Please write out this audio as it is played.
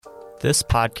This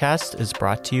podcast is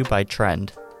brought to you by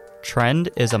Trend. Trend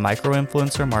is a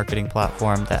micro-influencer marketing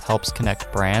platform that helps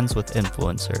connect brands with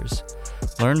influencers.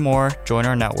 Learn more, join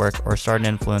our network, or start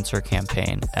an influencer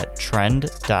campaign at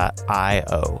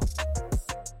trend.io.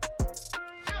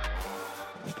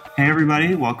 Hey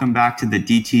everybody, welcome back to the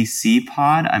DTC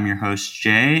Pod. I'm your host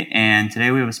Jay, and today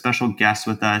we have a special guest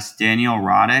with us, Daniel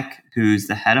Roddick, who's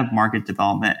the head of market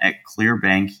development at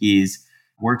ClearBank. He's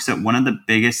works at one of the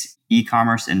biggest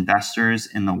e-commerce investors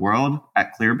in the world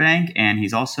at ClearBank, and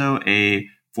he's also a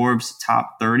Forbes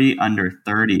top 30 under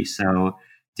 30. So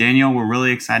Daniel, we're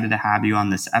really excited to have you on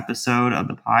this episode of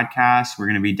the podcast. We're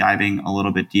going to be diving a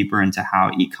little bit deeper into how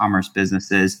e-commerce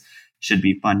businesses should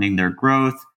be funding their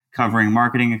growth, covering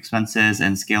marketing expenses,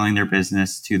 and scaling their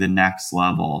business to the next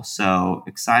level. So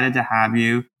excited to have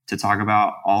you to talk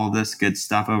about all of this good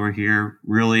stuff over here.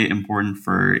 Really important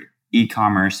for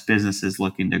e-commerce businesses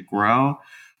looking to grow.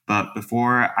 But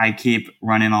before I keep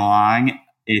running along,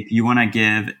 if you want to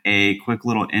give a quick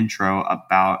little intro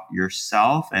about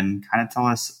yourself and kind of tell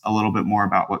us a little bit more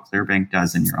about what ClearBank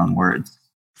does in your own words.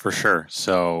 For sure.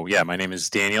 So my name is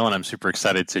Daniel, and I'm super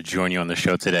excited to join you on the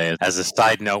show today. As a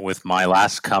side note, with my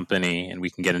last company, and we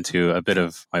can get into a bit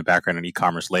of my background in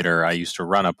e-commerce later, I used to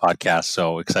run a podcast,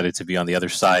 so excited to be on the other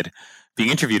side being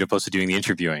interviewed opposed to doing the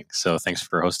interviewing. So thanks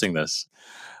for hosting this.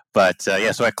 But so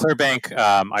at ClearBank,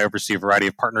 I oversee a variety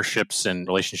of partnerships and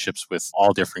relationships with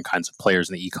all different kinds of players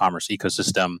in the e-commerce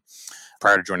ecosystem.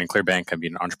 Prior to joining ClearBank, I've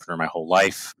been an entrepreneur my whole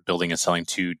life, building and selling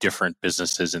two different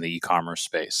businesses in the e-commerce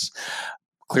space.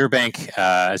 ClearBank,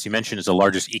 as you mentioned, is the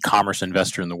largest e-commerce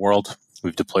investor in the world.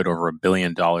 We've deployed over $1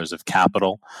 billion of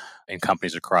capital in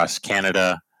companies across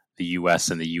Canada, the US,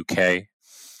 and the UK.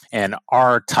 And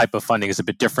our type of funding is a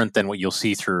bit different than what you'll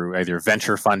see through either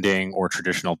venture funding or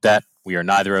traditional debt. We are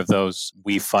neither of those.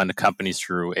 We fund companies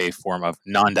through a form of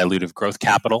non-dilutive growth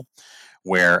capital,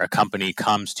 where a company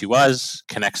comes to us,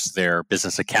 connects their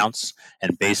business accounts,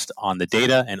 and based on the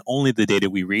data and only the data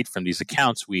we read from these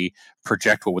accounts, we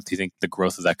project what we think the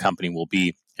growth of that company will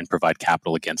be and provide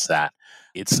capital against that.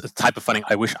 It's a type of funding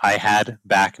I wish I had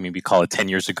back, maybe call it 10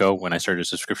 years ago when I started a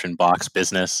subscription box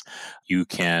business. You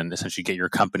can essentially get your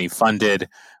company funded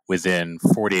within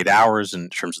 48 hours in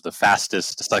terms of the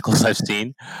fastest cycles I've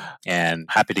seen. And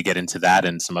happy to get into that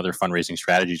and some other fundraising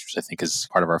strategies, which I think is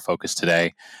part of our focus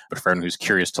today. But for anyone who's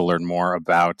curious to learn more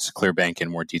about ClearBank in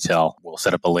more detail, we'll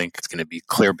set up a link. It's going to be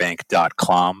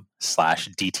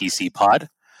clearbank.com/DTCpod.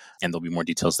 And there'll be more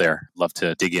details there. Love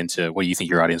to dig into what you think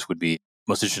your audience would be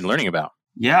most interested in learning about.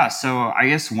 Yeah, so I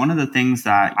guess one of the things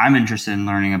that I'm interested in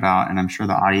learning about, and I'm sure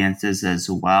the audience is as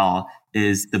well,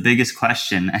 is the biggest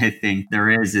question I think there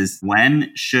is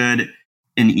when should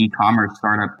an e-commerce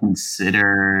startup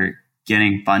consider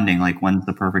getting funding? Like, when's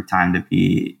the perfect time to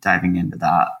be diving into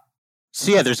that?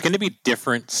 So there's going to be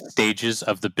different stages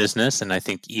of the business, and I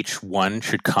think each one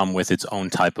should come with its own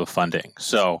type of funding.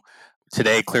 So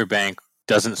today, ClearBank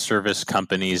doesn't service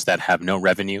companies that have no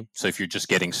revenue. So if you're just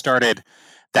getting started,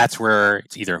 that's where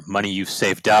it's either money you've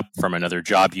saved up from another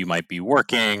job you might be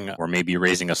working, or maybe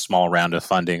raising a small round of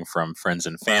funding from friends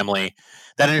and family.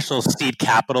 That initial seed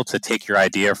capital to take your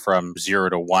idea from 0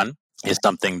 to 1 is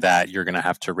something that you're going to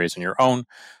have to raise on your own.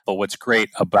 But what's great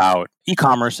about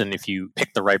e-commerce, and if you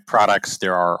pick the right products,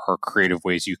 there are creative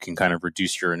ways you can kind of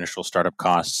reduce your initial startup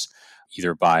costs,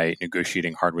 either by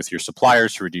negotiating hard with your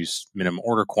suppliers to reduce minimum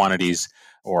order quantities,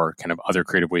 or kind of other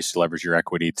creative ways to leverage your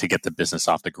equity to get the business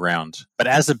off the ground. But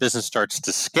as the business starts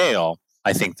to scale,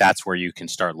 I think that's where you can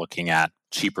start looking at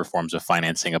cheaper forms of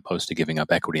financing opposed to giving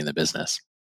up equity in the business.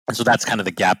 And so that's kind of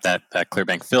the gap that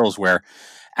ClearBank fills, where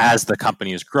as the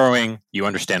company is growing, you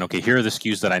understand, okay, here are the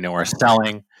SKUs that I know are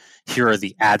selling. Here are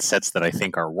the ad sets that I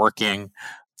think are working.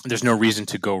 There's no reason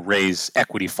to go raise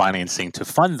equity financing to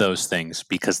fund those things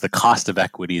because the cost of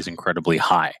equity is incredibly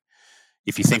high.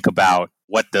 If you think about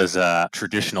what does a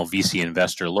traditional VC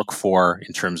investor look for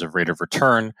in terms of rate of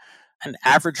return, an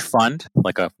average fund,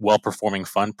 like a well-performing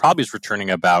fund, probably is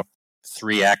returning about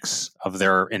 3x of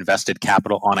their invested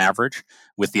capital on average,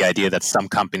 with the idea that some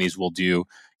companies will do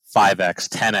 5x,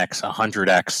 10x,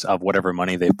 100x of whatever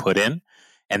money they put in.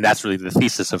 And that's really the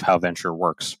thesis of how venture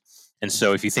works. And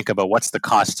so if you think about what's the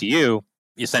cost to you,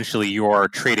 essentially you're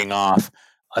trading off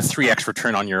a 3x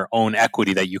return on your own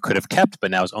equity that you could have kept,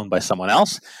 but now is owned by someone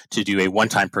else, to do a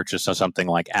one-time purchase of something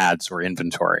like ads or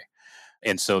inventory.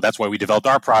 And so that's why we developed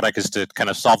our product, is to kind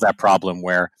of solve that problem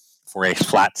where for a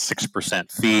flat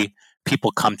 6% fee,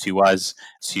 people come to us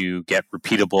to get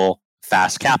repeatable,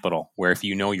 fast capital, where if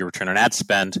you know your return on ad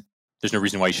spend, there's no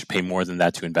reason why you should pay more than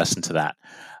that to invest into that.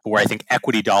 But where I think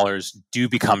equity dollars do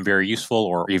become very useful,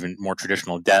 or even more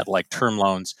traditional debt like term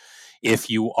loans, If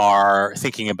you are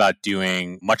thinking about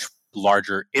doing much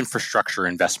larger infrastructure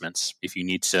investments, if you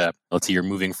need to, let's say you're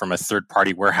moving from a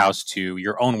third-party warehouse to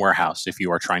your own warehouse, if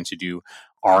you are trying to do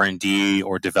R&D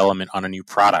or development on a new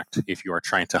product, if you are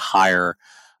trying to hire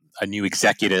a new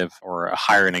executive or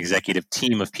hire an executive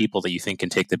team of people that you think can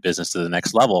take the business to the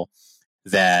next level,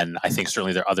 then I think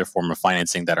certainly there are other forms of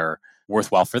financing that are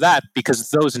worthwhile for that, because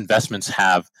those investments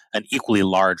have an equally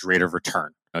large rate of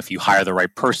return. If you hire the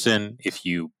right person, if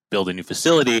you build a new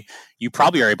facility, you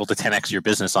probably are able to 10x your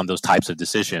business on those types of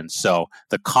decisions. So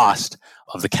the cost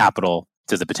of the capital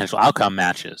to the potential outcome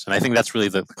matches. And I think that's really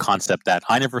the concept that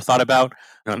I never thought about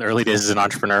in the early days as an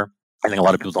entrepreneur. I think a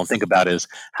lot of people don't think about is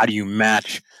how do you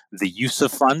match the use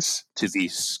of funds to the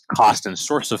cost and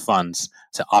source of funds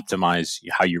to optimize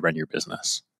how you run your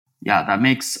business. Yeah, that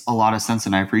makes a lot of sense.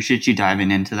 And I appreciate you diving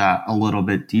into that a little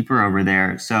bit deeper over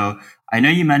there. So I know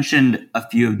you mentioned a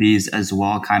few of these as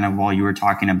well, kind of while you were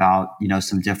talking about,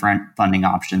 some different funding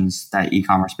options that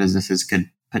e-commerce businesses could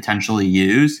potentially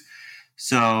use.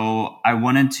 So I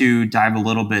wanted to dive a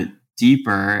little bit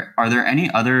deeper. Are there any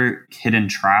other hidden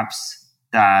traps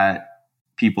that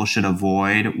people should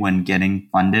avoid when getting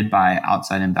funded by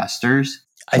outside investors?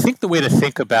 I think the way to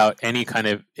think about any kind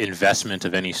of investment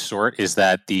of any sort is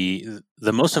that the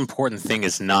most important thing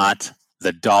is not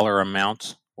the dollar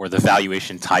amount or the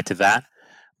valuation tied to that,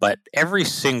 but every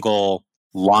single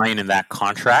line in that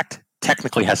contract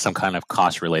technically has some kind of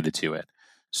cost related to it.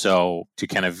 So to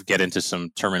kind of get into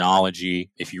some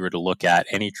terminology, if you were to look at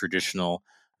any traditional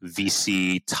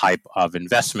VC type of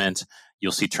investment,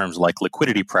 you'll see terms like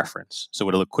liquidity preference. So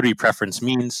what a liquidity preference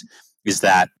means is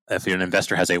that if an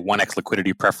investor has a 1x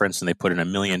liquidity preference and they put in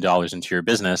 $1 million into your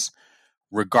business,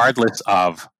 regardless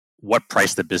of what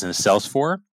price the business sells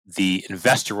for, the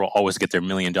investor will always get their $1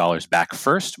 million back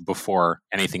first before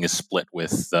anything is split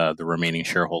with the remaining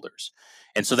shareholders.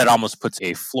 And so that almost puts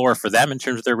a floor for them in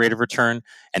terms of their rate of return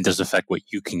and does affect what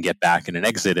you can get back in an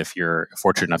exit if you're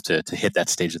fortunate enough to hit that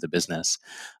stage of the business.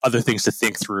 Other things to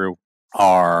think through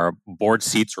are board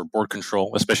seats or board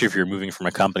control, especially if you're moving from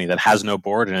a company that has no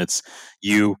board and it's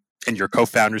you and your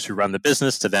co-founders who run the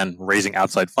business to then raising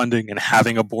outside funding and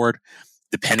having a board.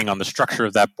 Depending on the structure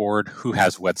of that board, who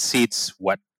has what seats,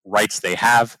 what rights they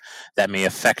have, that may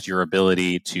affect your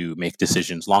ability to make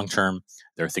decisions long term.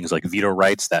 There are things like veto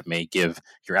rights that may give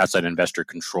your outside investor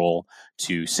control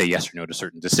to say yes or no to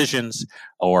certain decisions.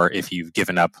 Or if you've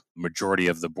given up majority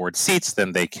of the board seats,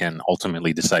 then they can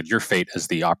ultimately decide your fate as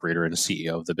the operator and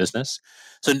CEO of the business.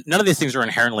 So none of these things are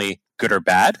inherently good or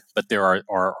bad, but there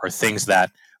are things that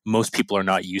most people are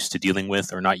not used to dealing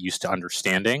with or not used to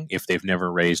understanding if they've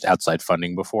never raised outside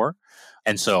funding before.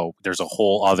 And so there's a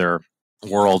whole other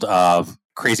world of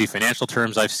crazy financial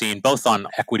terms I've seen, both on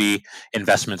equity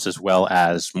investments as well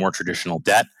as more traditional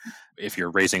debt. If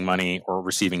you're raising money or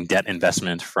receiving debt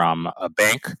investment from a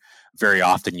bank, very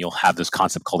often you'll have this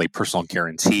concept called a personal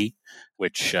guarantee,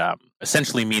 which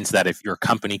essentially means that if your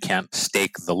company can't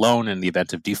stake the loan in the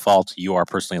event of default, you are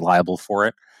personally liable for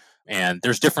it. And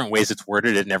there's different ways it's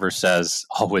worded. It never says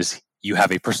always you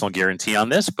have a personal guarantee on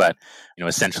this, but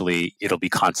essentially it'll be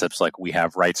concepts like we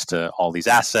have rights to all these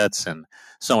assets and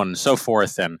so on and so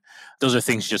forth. And those are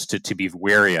things just to be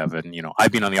wary of. And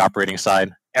I've been on the operating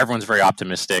side. Everyone's very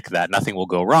optimistic that nothing will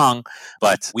go wrong,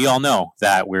 but we all know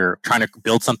that we're trying to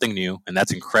build something new, and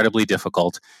that's incredibly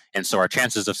difficult. And so our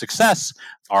chances of success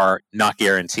are not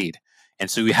guaranteed. And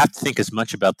so we have to think as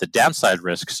much about the downside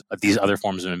risks of these other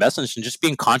forms of investments and just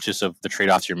being conscious of the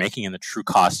trade-offs you're making and the true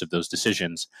cost of those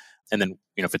decisions. And then,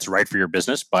 if it's right for your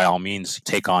business, by all means,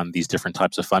 take on these different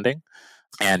types of funding.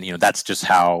 And, that's just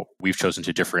how we've chosen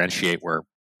to differentiate, where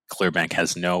Clearbank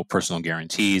has no personal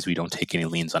guarantees. We don't take any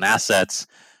liens on assets.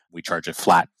 We charge a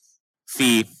flat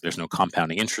fee. There's no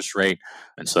compounding interest rate.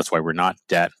 And so that's why we're not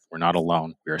debt. We're not a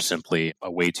loan. We are simply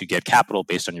a way to get capital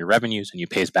based on your revenues, and you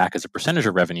pay us back as a percentage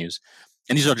of revenues.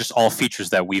 And these are just all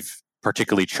features that we've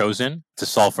particularly chosen to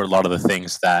solve for a lot of the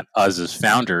things that us as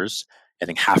founders, I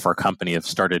think half our company have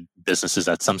started businesses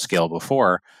at some scale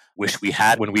before, wish we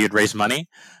had when we had raised money.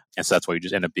 And so that's why we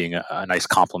just end up being a nice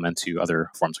complement to other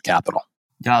forms of capital.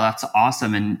 Yeah, that's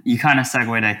awesome. And you kind of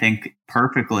segued, I think,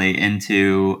 perfectly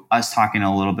into us talking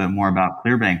a little bit more about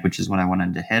Clearbank, which is what I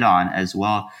wanted to hit on as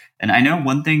well. And I know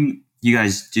one thing you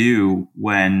guys do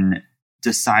when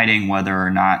deciding whether or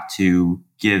not to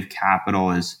give capital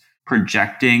is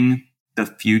projecting the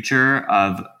future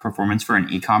of performance for an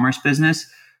e-commerce business.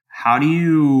 How do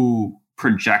you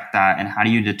project that, and how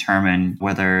do you determine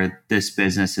whether this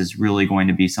business is really going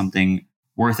to be something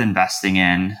worth investing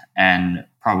in and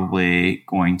probably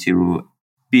going to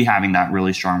be having that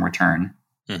really strong return?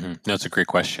 Mm-hmm. That's a great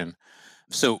question.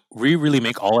 So we really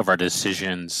make all of our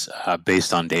decisions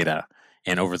based on data.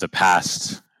 And over the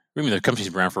past, the company's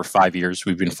been around for 5 years.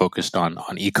 We've been focused on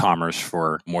e-commerce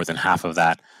for more than half of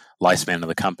that lifespan of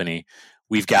the company.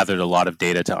 We've gathered a lot of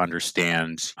data to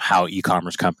understand how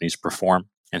e-commerce companies perform.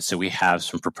 And so we have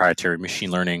some proprietary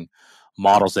machine learning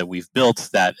models that we've built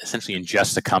that essentially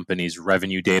ingest the company's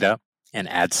revenue data and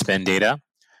ad spend data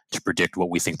to predict what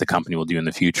we think the company will do in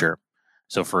the future.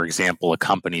 So, for example, a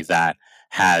company that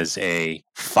has a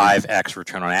 5x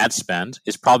return on ad spend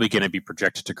is probably going to be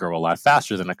projected to grow a lot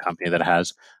faster than a company that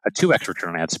has a 2x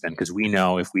return on ad spend, because we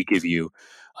know if we give you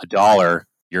 $1,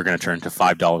 you're going to turn to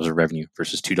 $5 of revenue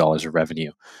versus $2 of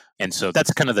revenue. And so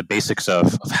that's kind of the basics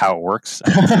of how it works.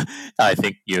 I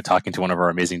think, talking to one of our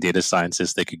amazing data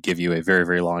scientists, they could give you a very,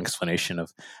 very long explanation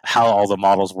of how all the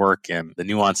models work and the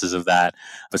nuances of that.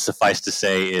 But suffice to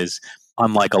say is,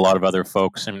 unlike a lot of other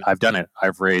folks, and I've done it,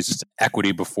 I've raised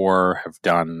equity before, have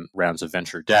done rounds of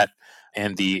venture debt.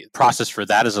 And the process for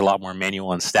that is a lot more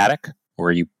manual and static,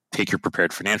 where you take your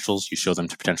prepared financials, you show them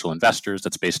to potential investors.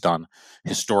 That's based on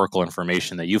historical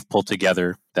information that you've pulled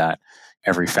together, that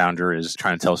every founder is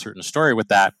trying to tell a certain story with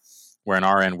that. Where on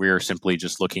our end, we are simply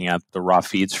just looking at the raw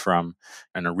feeds from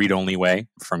in a read-only way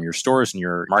from your stores and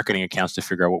your marketing accounts to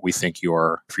figure out what we think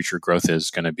your future growth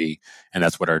is going to be. And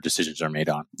that's what our decisions are made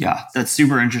on. Yeah, that's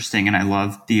super interesting. And I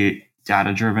love the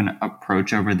data-driven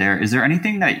approach over there. Is there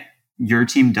anything that your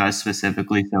team does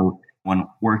specifically? So when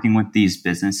working with these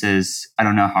businesses, I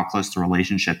don't know how close the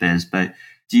relationship is, but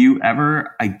do you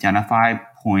ever identify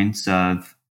points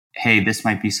of, hey, this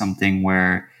might be something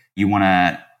where you want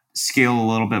to scale a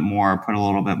little bit more, put a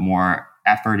little bit more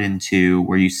effort into,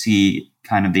 where you see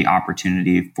kind of the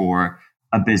opportunity for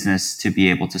a business to be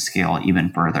able to scale even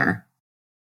further?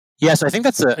 Yes, I think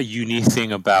that's a unique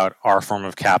thing about our form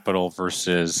of capital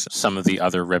versus some of the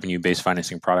other revenue-based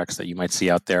financing products that you might see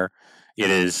out there. It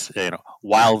is,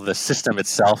 while the system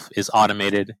itself is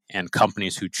automated and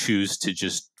companies who choose to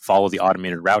just follow the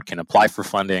automated route can apply for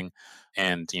funding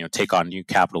and take on new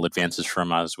capital advances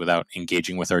from us without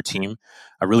engaging with our team.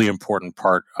 A really important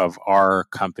part of our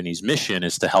company's mission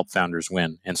is to help founders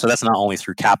win. And so that's not only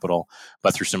through capital,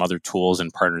 but through some other tools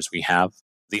and partners we have.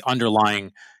 The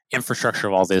underlying infrastructure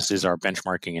of all this is our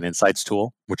benchmarking and insights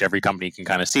tool, which every company can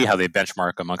kind of see how they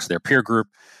benchmark amongst their peer group.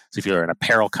 So if you're an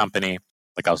apparel company,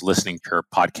 like I was listening to your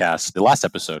podcast, the last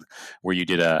episode, where you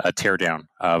did a teardown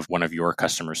of one of your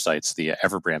customer sites, the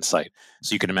Everbrand site.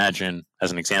 So you can imagine,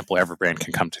 as an example, Everbrand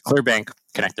can come to ClearBank,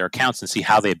 connect their accounts, and see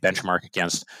how they benchmark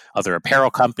against other apparel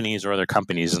companies or other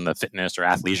companies in the fitness or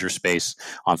athleisure space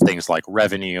on things like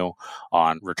revenue,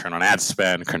 on return on ad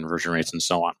spend, conversion rates, and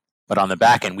so on. But on the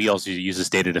back end, we also use this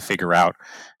data to figure out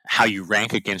how you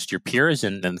rank against your peers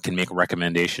and then can make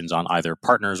recommendations on either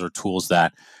partners or tools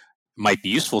that might be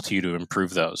useful to you to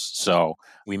improve those. So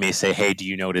we may say, hey, do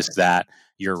you notice that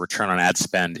your return on ad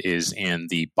spend is in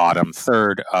the bottom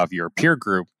third of your peer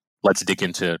group? Let's dig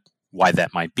into why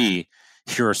that might be.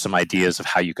 Here are some ideas of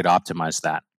how you could optimize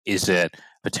that. Is it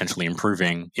potentially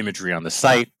improving imagery on the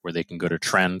site where they can go to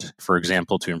trend, for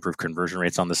example, to improve conversion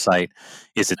rates on the site?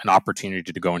 Is it an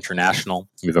opportunity to go international?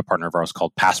 We have a partner of ours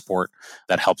called Passport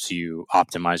that helps you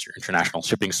optimize your international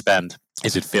shipping spend.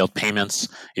 Is it failed payments?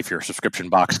 If you're a subscription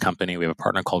box company, we have a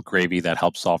partner called Gravy that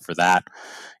helps solve for that.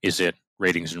 Is it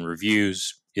ratings and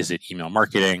reviews? Is it email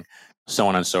marketing? So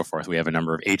on and so forth. We have a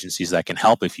number of agencies that can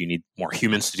help if you need more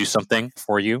humans to do something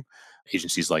for you.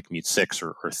 Agencies like Meet6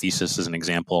 or Thesis is an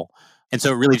example. And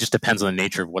so it really just depends on the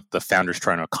nature of what the founder's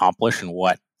trying to accomplish and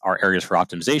what are areas for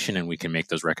optimization, and we can make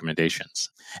those recommendations.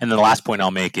 And then the last point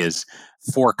I'll make is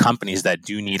for companies that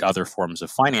do need other forms of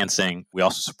financing, we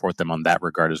also support them on that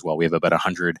regard as well. We have about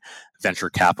 100 venture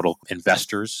capital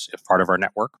investors as part of our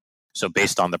network. So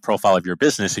based on the profile of your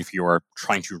business, if you're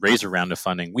trying to raise a round of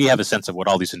funding, we have a sense of what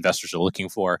all these investors are looking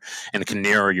for and can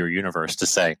narrow your universe to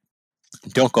say,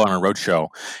 don't go on a roadshow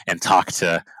and talk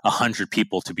to 100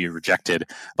 people to be rejected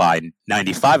by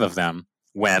 95 of them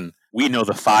when we know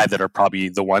the 5 that are probably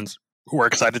the ones who are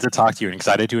excited to talk to you and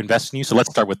excited to invest in you. So let's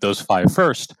start with those 5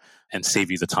 first and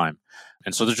save you the time.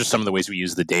 And so those are some of the ways we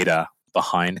use the data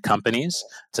behind companies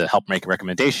to help make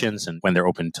recommendations. And when they're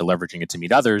open to leveraging it to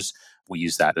meet others, we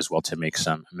use that as well to make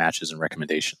some matches and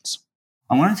recommendations.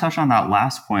 I want to touch on that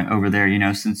last point over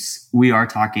there, since we are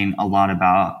talking a lot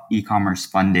about e-commerce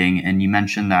funding, and you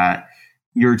mentioned that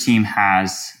your team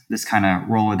has this kind of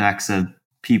Rolodex of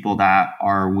people that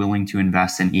are willing to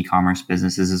invest in e-commerce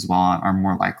businesses as well, are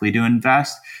more likely to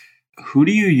invest. Who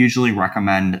do you usually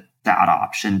recommend that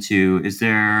option to? Is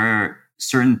there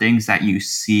certain things that you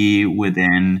see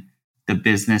within the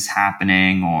business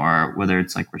happening, or whether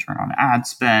it's like return on ad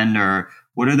spend, or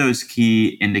what are those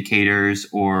key indicators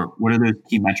or what are those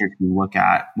key metrics you look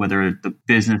at, whether the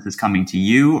business is coming to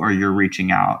you or you're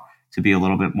reaching out to be a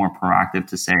little bit more proactive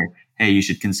to say, hey, you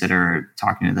should consider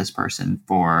talking to this person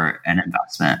for an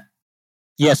investment?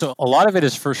 Yeah, so a lot of it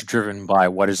is first driven by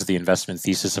what is the investment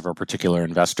thesis of a particular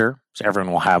investor. So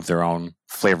everyone will have their own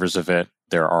flavors of it.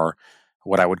 There are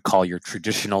what I would call your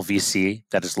traditional VC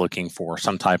that is looking for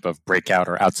some type of breakout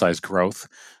or outsized growth.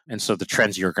 And so the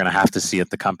trends you're going to have to see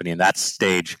at the company in that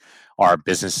stage are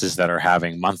businesses that are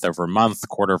having month over month,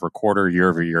 quarter over quarter, year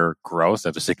over year growth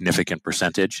of a significant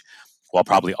percentage, while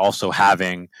probably also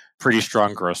having pretty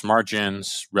strong gross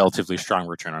margins, relatively strong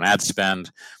return on ad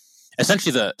spend.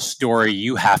 Essentially, the story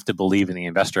you have to believe and the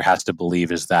investor has to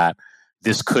believe is that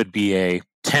this could be a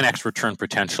 10x return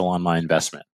potential on my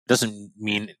investment. Doesn't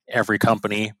mean every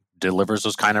company delivers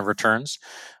those kind of returns,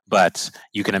 but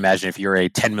you can imagine if you're a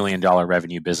 $10 million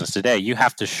revenue business today, you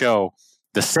have to show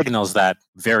the signals that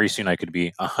very soon I could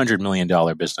be a $100 million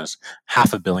business,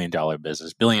 $500 million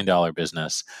business, $1 billion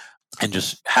business, and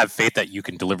just have faith that you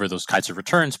can deliver those kinds of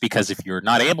returns. Because if you're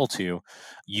not able to,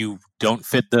 you don't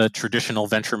fit the traditional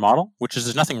venture model, which is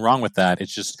there's nothing wrong with that.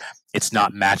 It's just it's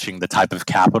not matching the type of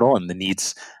capital and the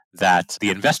needs that the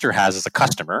investor has as a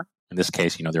customer. In this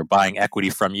case, they're buying equity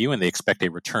from you and they expect a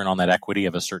return on that equity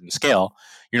of a certain scale.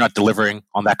 You're not delivering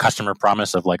on that customer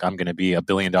promise of like, I'm going to be $1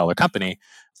 billion company.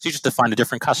 So you just define a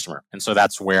different customer. And so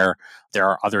that's where there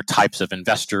are other types of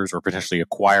investors or potentially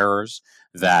acquirers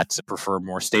that prefer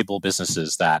more stable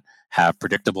businesses that have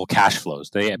predictable cash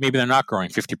flows. Maybe they're not growing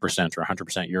 50% or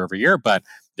 100% year over year, but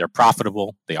they're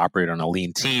profitable. They operate on a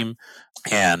lean team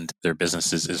and their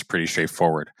business is pretty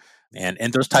straightforward. And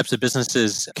those types of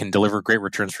businesses can deliver great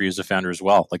returns for you as a founder as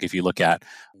well. Like if you look at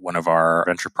one of our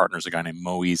venture partners, a guy named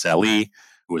Moez Ali,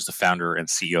 who was the founder and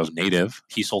CEO of Native,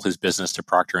 he sold his business to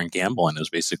Procter & Gamble and was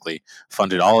basically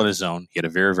funded all on his own. He had a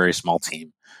very, very small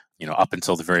team. Up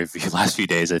until the very last few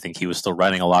days, I think he was still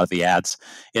running a lot of the ads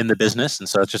in the business. And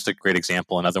so it's just a great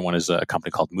example. Another one is a company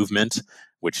called Movement,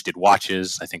 which did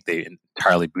watches. I think they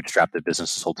entirely bootstrapped the business,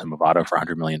 sold to Movado for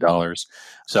 $100 million.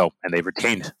 And they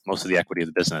retained most of the equity of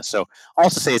the business. So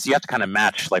all to say is you have to kind of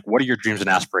match, like, what are your dreams and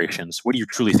aspirations? What do you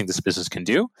truly think this business can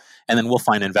do? And then we'll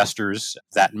find investors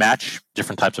that match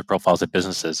different types of profiles of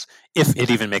businesses, if it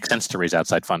even makes sense to raise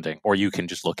outside funding. Or you can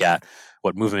just look at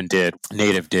what Movement did,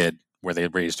 Native did, where they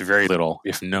raised very little,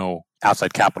 if no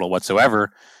outside capital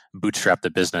whatsoever, bootstrapped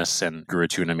the business and grew it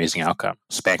to an amazing outcome.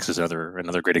 Spanx is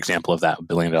another great example of that, $1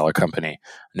 billion company,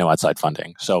 no outside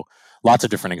funding. So lots of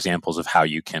different examples of how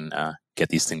you can get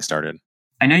these things started.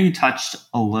 I know you touched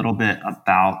a little bit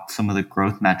about some of the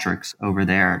growth metrics over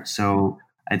there. So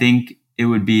I think it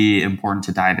would be important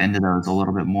to dive into those a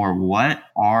little bit more. What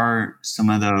are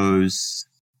some of those,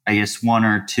 I guess, one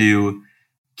or two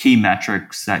key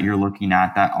metrics that you're looking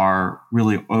at that are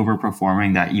really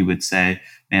overperforming that you would say,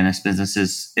 man, this business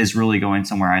is really going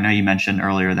somewhere? I know you mentioned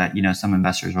earlier that, some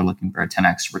investors are looking for a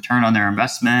 10x return on their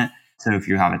investment. So if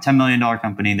you have a $10 million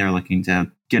company, they're looking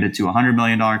to get it to a $100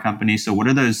 million company. So what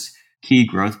are those key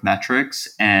growth metrics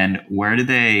and where do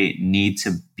they need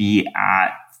to be at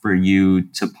for you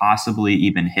to possibly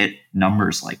even hit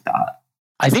numbers like that?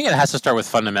 I think it has to start with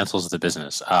fundamentals of the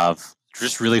business of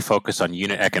just really focus on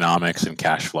unit economics and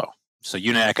cash flow. So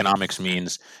unit economics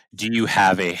means, do you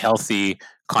have a healthy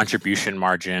contribution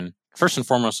margin, first and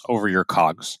foremost, over your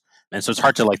COGS? And so it's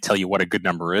hard to tell you what a good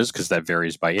number is because that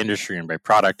varies by industry and by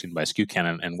product and by SKU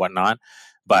count and whatnot.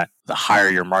 But the higher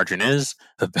your margin is,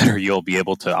 the better you'll be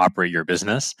able to operate your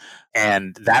business.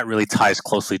 And that really ties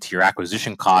closely to your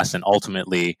acquisition costs and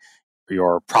ultimately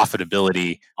your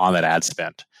profitability on that ad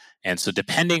spend. And so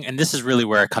and this is really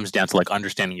where it comes down to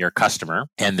understanding your customer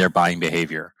and their buying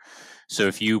behavior. So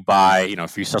if you buy,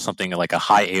 if you sell something like a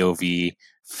high AOV,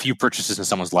 few purchases in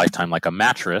someone's lifetime, like a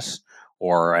mattress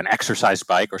or an exercise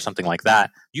bike or something like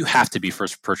that, you have to be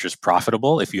first purchase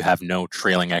profitable if you have no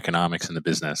trailing economics in the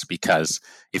business. Because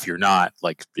if you're not,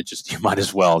 you might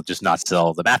as well just not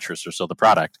sell the mattress or sell the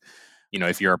product.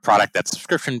 If you're a product that's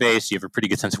subscription based, you have a pretty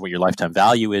good sense of what your lifetime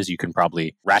value is. You can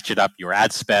probably ratchet up your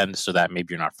ad spend so that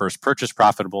maybe you're not first purchase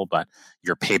profitable, but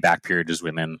your payback period is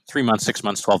within 3 months, 6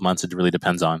 months, 12 months. It really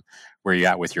depends on where you're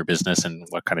at with your business and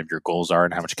what kind of your goals are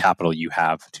and how much capital you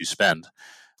have to spend.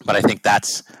 But I think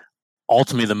that's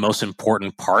ultimately the most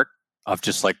important part of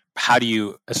just how do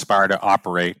you aspire to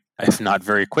operate, if not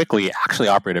very quickly, actually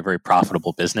operate a very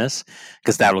profitable business,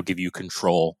 because that will give you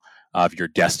control of your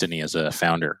destiny as a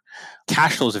founder.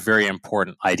 Cash flow is a very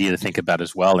important idea to think about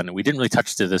as well. And we didn't really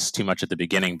touch to this too much at the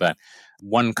beginning, but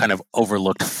one kind of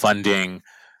overlooked funding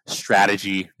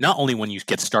strategy, not only when you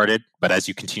get started, but as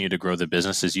you continue to grow the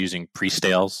business, is using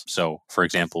pre-sales. So, for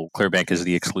example, Clearbank is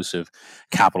the exclusive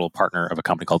capital partner of a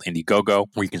company called Indiegogo,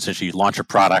 where you can essentially launch a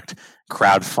product,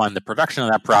 crowdfund the production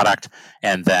of that product,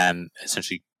 and then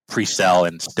essentially pre-sell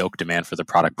and stoke demand for the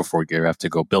product before you have to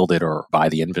go build it or buy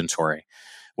the inventory.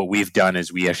 What we've done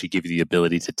is we actually give you the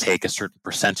ability to take a certain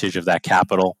percentage of that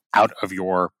capital out of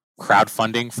your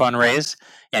crowdfunding fundraise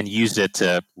and use it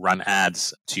to run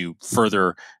ads to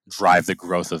further drive the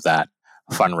growth of that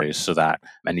fundraise.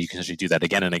 And you can actually do that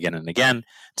again and again and again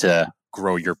to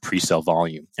grow your pre-sale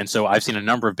volume. And so I've seen a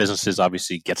number of businesses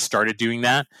obviously get started doing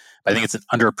that, but I think it's an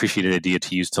underappreciated idea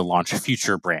to use to launch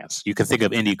future brands. You can think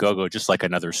of Indiegogo just like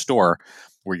another store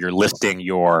where you're listing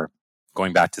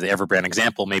going back to the Everbrand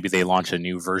example, maybe they launch a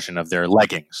new version of their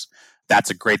leggings. That's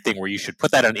a great thing where you should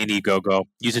put that on Indiegogo,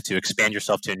 use it to expand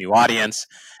yourself to a new audience,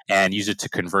 and use it to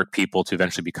convert people to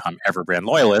eventually become Everbrand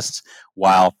loyalists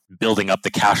while building up the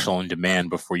cash flow and demand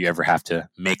before you ever have to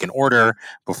make an order,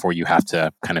 before you have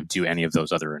to kind of do any of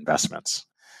those other investments.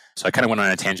 So I kind of went on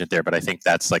a tangent there, but I think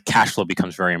that's like cash flow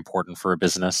becomes very important for a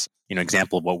business.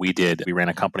 Example of what we did, we ran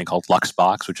a company called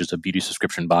Luxbox, which is a beauty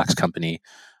subscription box company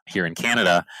here in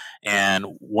Canada. And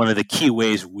one of the key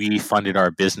ways we funded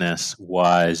our business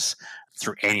was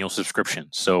through annual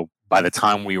subscriptions. So by the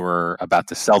time we were about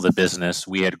to sell the business,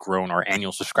 we had grown our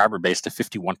annual subscriber base to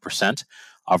 51%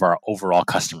 of our overall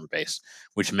customer base,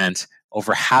 which meant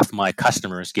over half my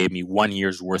customers gave me 1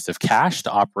 year's worth of cash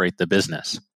to operate the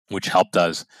business, which helped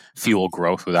us fuel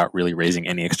growth without really raising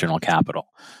any external capital.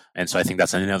 And so I think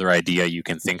that's another idea you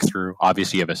can think through.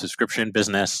 Obviously, you have a subscription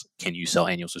business. Can you sell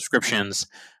annual subscriptions,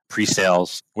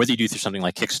 pre-sales? Whether you do through something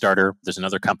like Kickstarter, there's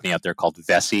another company out there called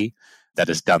Vessi that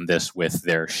has done this with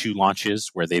their shoe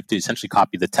launches, where they've essentially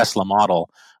copied the Tesla model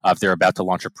of they're about to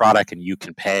launch a product and you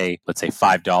can pay, let's say,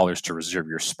 $5 to reserve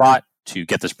your spot to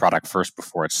get this product first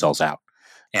before it sells out.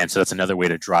 And so that's another way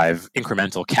to drive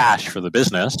incremental cash for the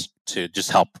business to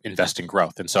just help invest in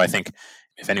growth. And so I think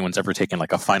if anyone's ever taken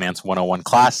like a finance 101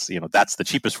 class, that's the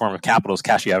cheapest form of capital is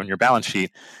cash you have in your balance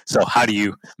sheet. So how do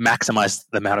you maximize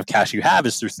the amount of cash you have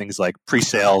is through things like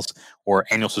pre-sales or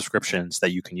annual subscriptions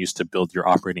that you can use to build your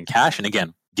operating cash. And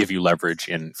again, give you leverage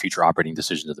in future operating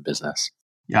decisions of the business.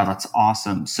 Yeah, that's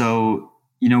awesome. So,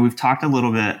 we've talked a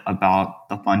little bit about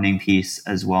the funding piece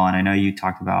as well. And I know you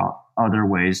talked about other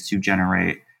ways to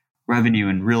generate revenue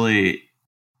and really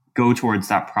go towards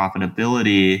that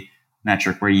profitability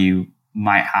metric where you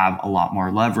might have a lot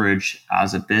more leverage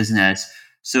as a business.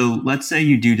 So let's say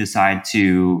you do decide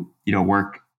to,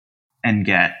 work and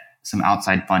get some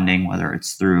outside funding, whether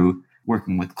it's through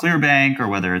working with Clearbank or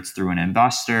whether it's through an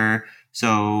investor.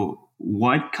 So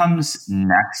what comes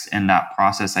next in that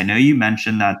process? I know you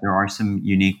mentioned that there are some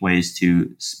unique ways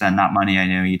to spend that money. I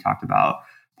know you talked about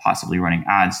possibly running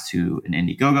ads to an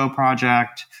Indiegogo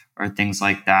project or things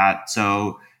like that.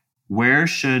 So where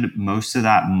should most of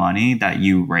that money that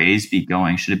you raise be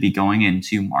going? Should it be going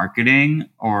into marketing,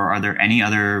 or are there any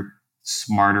other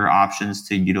smarter options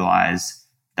to utilize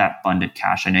that funded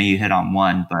cash? I know you hit on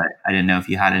one, but I didn't know if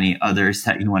you had any others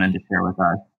that you wanted to share with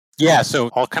us. Yeah, so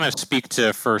I'll kind of speak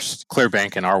to first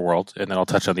Clearbank in our world, and then I'll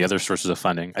touch on the other sources of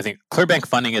funding. I think Clearbank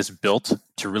funding is built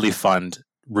to really fund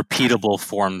repeatable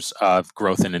forms of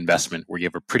growth and investment where you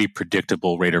have a pretty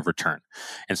predictable rate of return.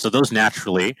 And so those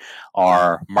naturally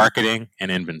are marketing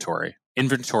and inventory.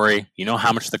 Inventory, you know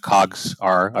how much the COGS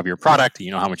are of your product,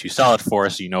 you know how much you sell it for,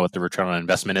 so you know what the return on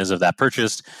investment is of that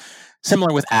purchase.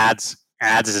 Similar with ads.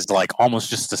 Ads is like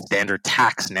almost just a standard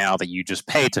tax now that you just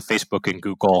pay to Facebook and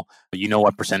Google. You know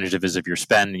what percentage of it is of your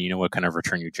spend, and you know what kind of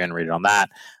return you generated on that.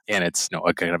 And it's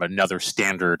a kind of another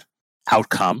standard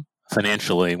outcome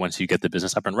financially once you get the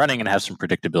business up and running and have some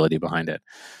predictability behind it.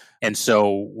 And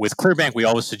so with Clearbank, we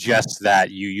always suggest that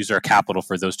you use our capital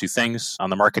for those two things. On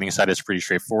the marketing side, it's pretty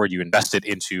straightforward. You invest it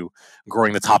into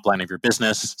growing the top line of your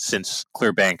business. Since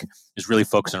Clearbank is really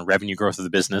focused on revenue growth of the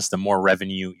business, the more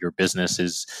revenue your business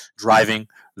is driving,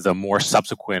 the more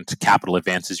subsequent capital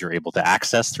advances you're able to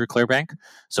access through Clearbank.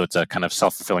 So it's a kind of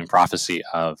self-fulfilling prophecy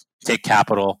of take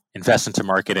capital, invest into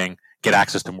marketing, get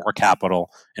access to more capital,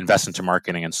 invest into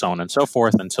marketing, and so on and so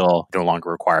forth until you no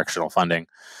longer require external funding.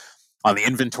 On the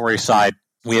inventory side,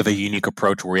 we have a unique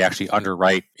approach where we actually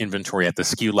underwrite inventory at the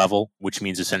SKU level, which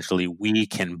means essentially we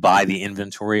can buy the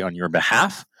inventory on your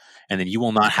behalf, and then you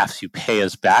will not have to pay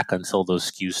us back until those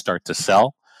SKUs start to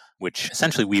sell, which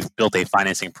essentially we've built a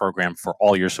financing program for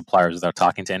all your suppliers without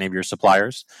talking to any of your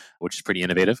suppliers, which is pretty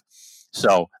innovative.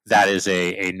 So that is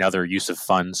another use of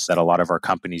funds that a lot of our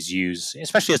companies use,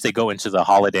 especially as they go into the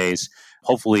holidays.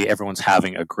 Hopefully everyone's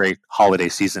having a great holiday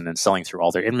season and selling through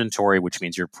all their inventory, which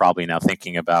means you're probably now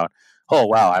thinking about oh,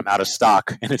 wow, I'm out of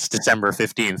stock and it's December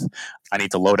 15th. I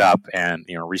need to load up and,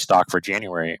 restock for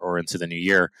January or into the new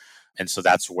year. And so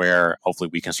that's where hopefully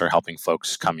we can start helping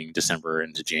folks coming December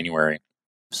into January.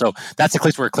 So that's a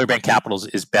place where ClearBank Capital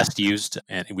is best used.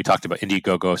 And we talked about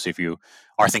Indiegogo. So if you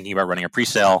are thinking about running a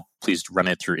pre-sale, please run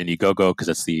it through Indiegogo because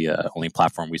that's the only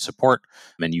platform we support.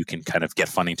 And you can kind of get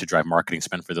funding to drive marketing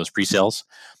spend for those pre-sales.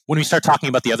 When we start talking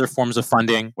about the other forms of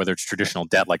funding, whether it's traditional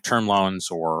debt like term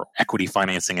loans or equity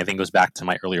financing, I think goes back to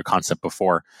my earlier concept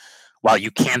before. While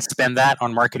you can spend that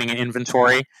on marketing and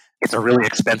inventory, it's a really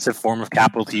expensive form of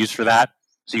capital to use for that.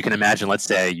 So you can imagine, let's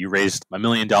say you raised $1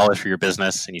 million for your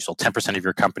business and you sold 10% of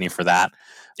your company for that,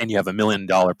 and you have $1 million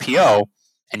PO,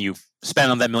 and you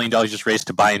spend on that $1 million you just raised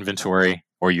to buy inventory,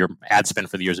 or your ad spend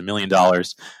for the year is $1 million,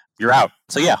 you're out.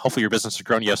 So yeah, hopefully your business has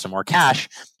grown, you have some more cash,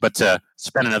 but to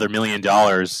spend another $1 million,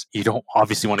 you don't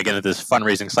obviously want to get into this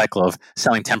fundraising cycle of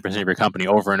selling 10% of your company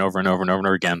over and over and over and over and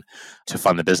over again to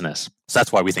fund the business. So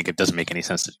that's why we think it doesn't make any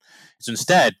sense. So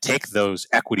instead, take those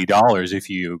equity dollars if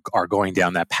you are going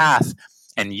down that path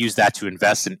and use that to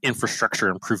invest in infrastructure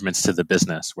improvements to the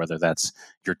business, whether that's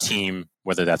your team,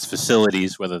 whether that's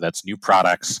facilities, whether that's new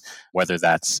products, whether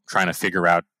that's trying to figure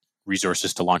out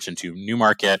resources to launch into new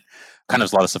market, kind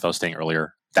of a lot of stuff I was saying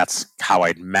earlier. That's how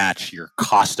I'd match your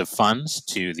cost of funds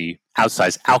to the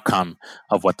outsized outcome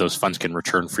of what those funds can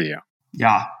return for you.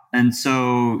 Yeah. And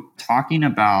so talking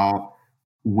about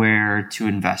where to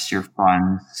invest your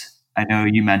funds, I know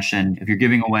you mentioned if you're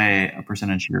giving away a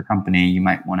percentage of your company, you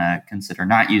might want to consider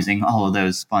not using all of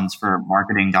those funds for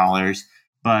marketing dollars.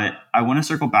 But I want to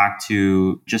circle back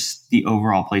to just the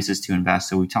overall places to invest.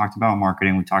 So we talked about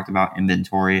marketing, we talked about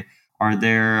inventory. Are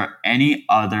there any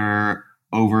other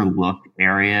overlooked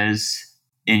areas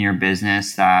in your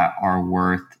business that are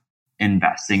worth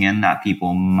investing in that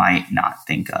people might not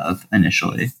think of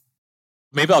initially?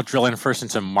 Maybe I'll drill in first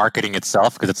into marketing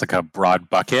itself because it's like a broad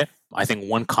bucket. I think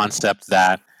one concept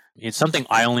that it's something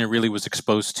I only really was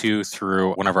exposed to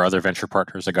through one of our other venture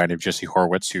partners, a guy named Jesse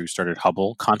Horowitz, who started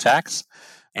Hubble Contacts.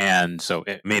 And so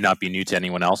it may not be new to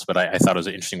anyone else, but I thought it was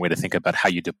an interesting way to think about how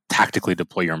you tactically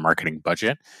deploy your marketing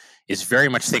budget. Is very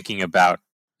much thinking about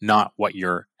not what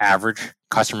your average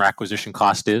customer acquisition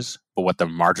cost is, but what the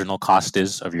marginal cost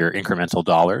is of your incremental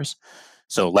dollars.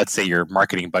 So let's say your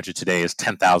marketing budget today is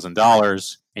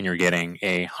 $10,000 and you're getting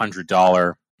a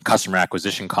 $100 customer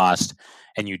acquisition cost,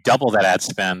 and you double that ad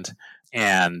spend,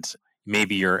 and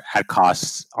maybe your ad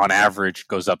costs on average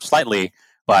goes up slightly.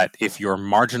 But if your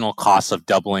marginal cost of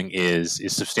doubling is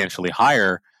substantially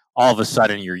higher, all of a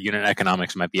sudden your unit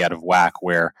economics might be out of whack,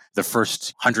 where the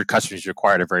first 100 customers you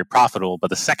acquired are very profitable, but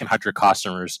the second 100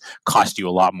 customers cost you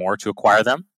a lot more to acquire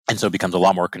them. And so it becomes a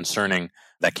lot more concerning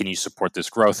that can you support this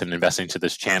growth and investing to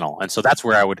this channel. And so that's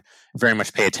where I would very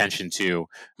much pay attention to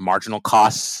marginal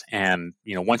costs. And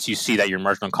once you see that your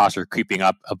marginal costs are creeping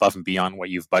up above and beyond what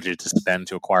you've budgeted to spend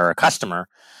to acquire a customer,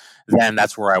 then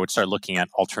that's where I would start looking at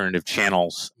alternative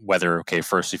channels. Whether,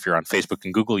 first, if you're on Facebook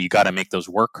and Google, you got to make those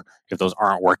work. If those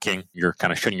aren't working, you're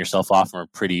kind of shutting yourself off from a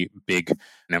pretty big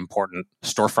and important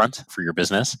storefront for your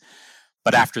business.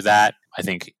 But after that, I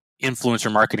think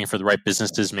influencer marketing for the right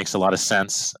businesses makes a lot of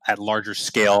sense. At larger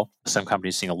scale, some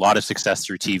companies seeing a lot of success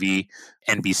through TV.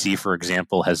 NBC, for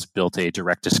example, has built a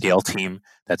direct-to-scale team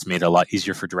that's made it a lot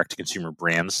easier for direct-to-consumer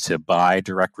brands to buy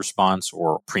direct response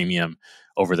or premium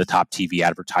over-the-top TV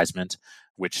advertisement,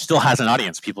 which still has an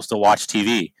audience. People still watch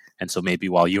TV. And so maybe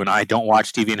while you and I don't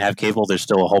watch TV and have cable, there's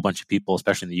still a whole bunch of people,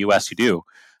 especially in the US, who do.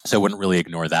 So I wouldn't really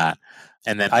ignore that.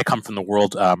 And then I come from the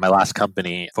world, my last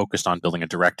company focused on building a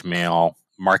direct mail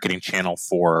marketing channel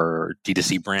for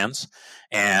D2C brands.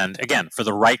 And again, for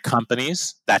the right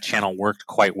companies, that channel worked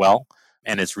quite well.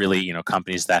 And it's really,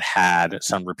 companies that had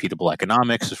some repeatable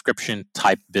economics, subscription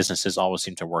type businesses always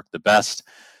seem to work the best.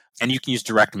 And you can use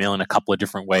direct mail in a couple of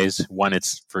different ways. One,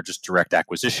 it's for just direct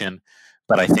acquisition.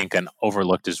 But I think an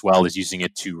overlooked as well is using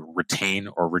it to retain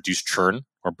or reduce churn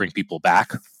or bring people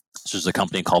back. So there's a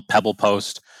company called Pebble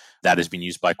Post that has been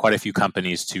used by quite a few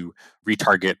companies to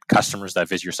retarget customers that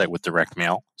visit your site with direct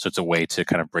mail. So it's a way to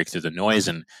kind of break through the noise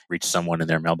and reach someone in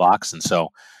their mailbox. And so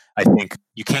I think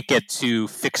you can't get too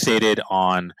fixated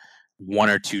on one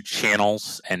or two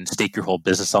channels and stake your whole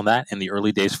business on that. In the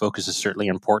early days, focus is certainly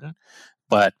important,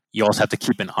 but you also have to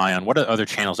keep an eye on what are other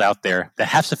channels out there that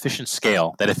have sufficient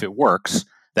scale that if it works,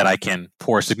 that I can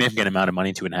pour a significant amount of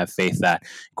money to and have faith that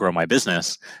grow my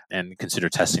business, and consider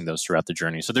testing those throughout the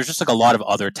journey. So there's just like a lot of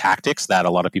other tactics that a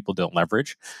lot of people don't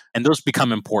leverage. And those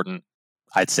become important,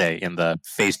 I'd say, in the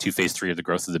phase 2, phase 3 of the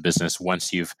growth of the business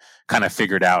once you've kind of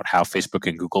figured out how Facebook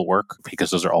and Google work, because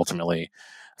those are ultimately,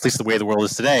 at least the way the world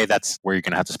is today, that's where you're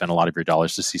going to have to spend a lot of your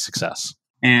dollars to see success.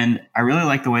 And I really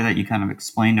like the way that you kind of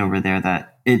explained over there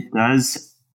that it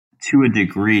does, to a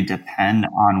degree, depend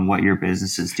on what your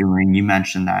business is doing. You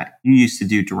mentioned that you used to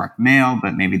do direct mail,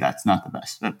 but maybe that's not the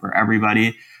best fit for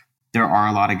everybody. There are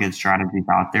a lot of good strategies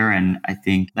out there. And I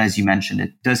think, as you mentioned,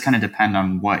 it does kind of depend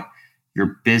on what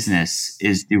your business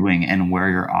is doing and where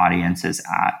your audience is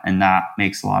at. And that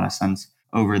makes a lot of sense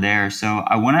over there. So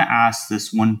I want to ask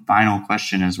this one final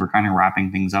question as we're kind of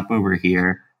wrapping things up over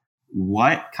here.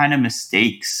 What kind of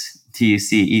mistakes do you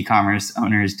see e-commerce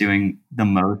owners doing the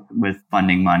most with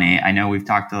funding money? I know we've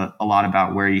talked a lot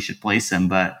about where you should place them,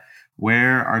 but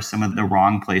where are some of the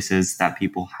wrong places that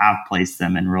people have placed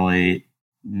them and really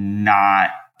not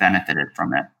benefited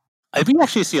from it? I think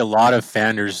actually see a lot of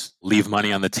founders leave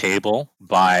money on the table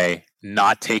by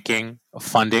not taking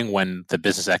funding when the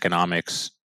business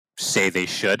economics say they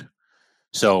should.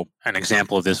 So an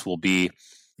example of this will be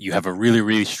you have a really,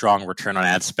 really strong return on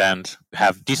ad spend,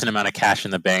 have a decent amount of cash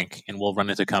in the bank, and we'll run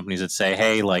into companies that say,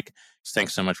 hey, like,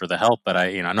 thanks so much for the help, but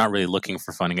I'm not really looking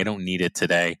for funding. I don't need it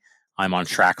today. I'm on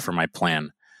track for my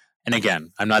plan. And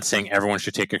again, I'm not saying everyone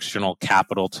should take external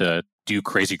capital to do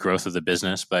crazy growth of the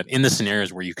business, but in the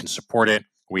scenarios where you can support it,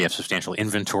 where you have substantial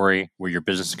inventory, where your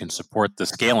business can support the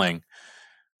scaling,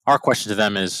 our question to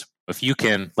them is, if you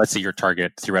can, let's say your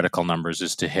target theoretical numbers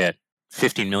is to hit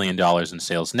 $15 million in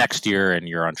sales next year, and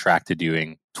you're on track to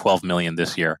doing $12 million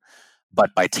this year. But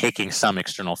by taking some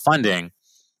external funding,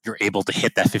 you're able to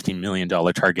hit that $15 million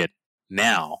target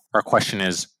now. Our question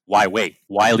is, why wait?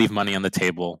 Why leave money on the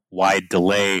table? Why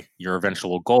delay your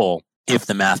eventual goal if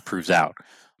the math proves out?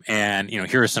 And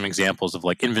here are some examples of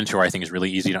like inventory. I think is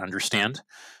really easy to understand.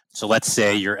 So let's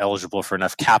say you're eligible for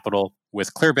enough capital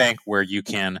with ClearBank where you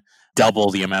can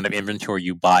double the amount of inventory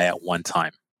you buy at one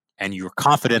time. And you're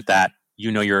confident that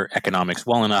you know your economics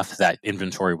well enough that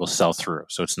inventory will sell through.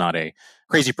 So it's not a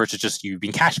crazy purchase, just you've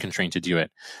been cash constrained to do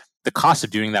it. The cost of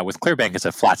doing that with ClearBank is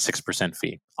a flat 6%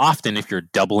 fee. Often, if you're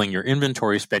doubling your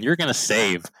inventory spend, you're going to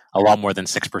save a lot more than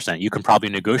 6%. You can probably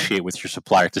negotiate with your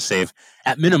supplier to save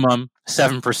at minimum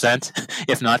 7%,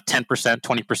 if not 10%,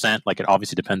 20%. Like it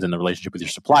obviously depends on the relationship with your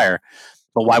supplier.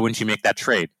 But why wouldn't you make that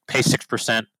trade? Pay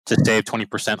 6% to save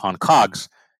 20% on COGS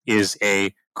is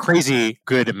a crazy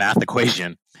good math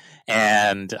equation.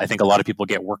 And I think a lot of people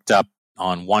get worked up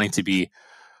on wanting to be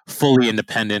fully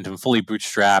independent and fully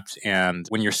bootstrapped. And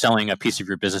when you're selling a piece of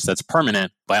your business that's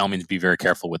permanent, by all means, be very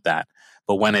careful with that.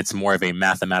 But when it's more of a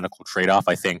mathematical trade-off,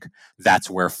 I think that's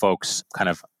where folks kind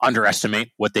of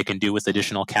underestimate what they can do with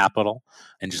additional capital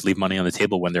and just leave money on the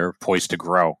table when they're poised to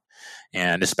grow.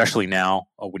 And especially now,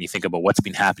 when you think about what's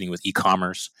been happening with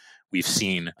e-commerce, we've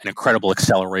seen an incredible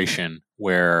acceleration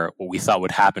where what we thought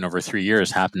would happen over 3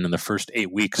 years happened in the first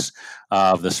 8 weeks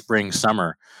of the spring,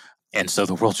 summer. And so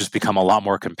the world's just become a lot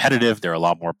more competitive. There are a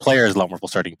lot more players, a lot more people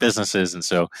starting businesses. And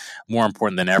so more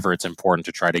important than ever, it's important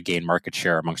to try to gain market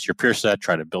share amongst your peer set,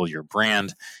 try to build your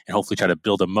brand, and hopefully try to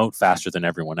build a moat faster than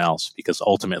everyone else. Because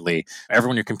ultimately,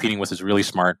 everyone you're competing with is really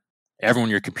smart. Everyone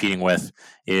you're competing with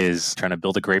is trying to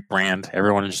build a great brand.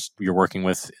 Everyone you're working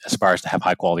with aspires to have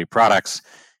high quality products.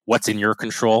 What's in your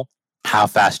control, how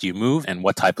fast you move, and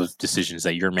what type of decisions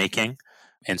that you're making.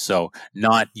 And so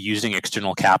not using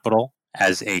external capital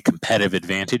as a competitive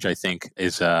advantage, I think,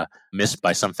 is missed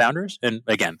by some founders. And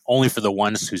again, only for the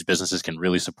ones whose businesses can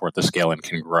really support the scale and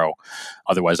can grow.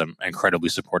 Otherwise, I'm incredibly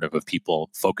supportive of people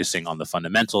focusing on the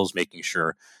fundamentals, making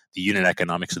sure the unit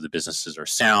economics of the businesses are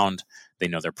sound. They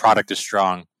know their product is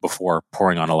strong before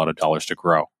pouring on a lot of dollars to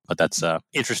grow. But that's an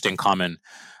interesting common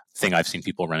thing I've seen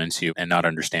people run into and not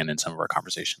understand in some of our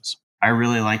conversations. I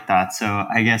really like that. So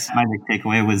I guess my big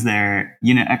takeaway was there,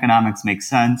 unit economics makes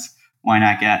sense. Why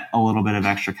not get a little bit of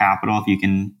extra capital if you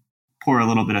can pour a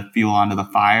little bit of fuel onto the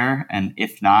fire? And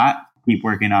if not, keep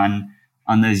working on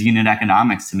those unit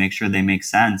economics to make sure they make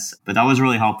sense. But that was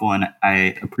really helpful. And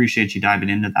I appreciate you diving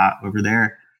into that over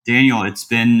there. Daniel, it's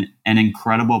been an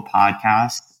incredible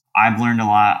podcast. I've learned a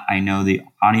lot. I know the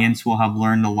audience will have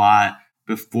learned a lot.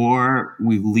 Before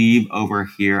we leave over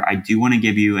here, I do want to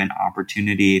give you an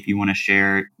opportunity if you want to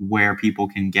share where people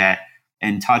can get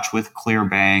in touch with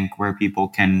ClearBank, where people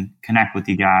can connect with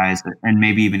you guys and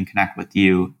maybe even connect with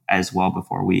you as well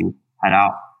before we head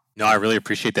out. No, I really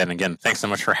appreciate that. And again, thanks so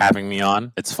much for having me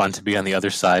on. It's fun to be on the other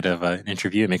side of an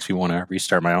interview. It makes me want to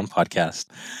restart my own podcast.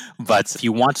 But if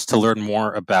you want to learn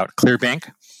more about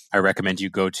ClearBank, I recommend you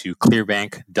go to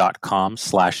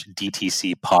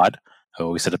clearbank.com/DTCpod. I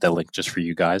always set up that link just for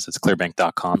you guys. It's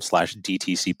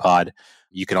clearbank.com/DTCpod.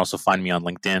 You can also find me on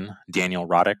LinkedIn, Daniel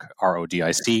Rodick,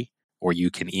 RODIC, or you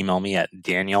can email me at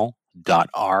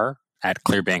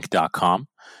daniel.r@clearbank.com.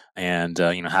 and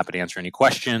happy to answer any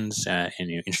questions and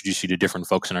introduce you to different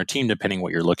folks in our team depending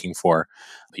what you're looking for.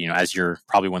 As you're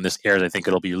probably, when this airs, I think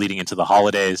it'll be leading into the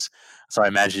holidays. So I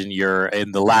imagine you're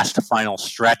in the last final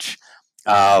stretch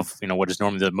of what is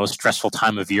normally the most stressful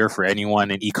time of year for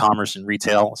anyone in e-commerce and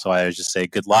retail. So I would just say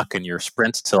good luck in your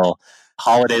sprint till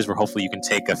holidays, where hopefully you can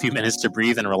take a few minutes to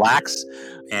breathe and relax.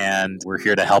 And we're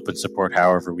here to help and support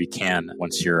however we can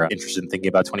once you're interested in thinking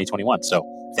about 2021. So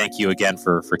thank you again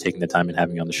for taking the time and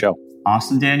having me on the show.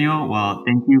 Awesome, Daniel. Well,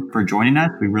 thank you for joining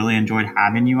us. We really enjoyed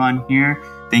having you on here.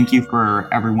 Thank you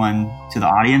for everyone to the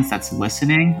audience that's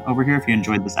listening over here. If you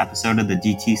enjoyed this episode of the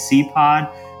DTC Pod,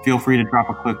 feel free to drop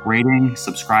a quick rating,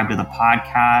 subscribe to the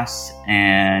podcast,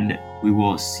 and we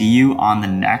will see you on the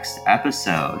next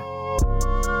episode.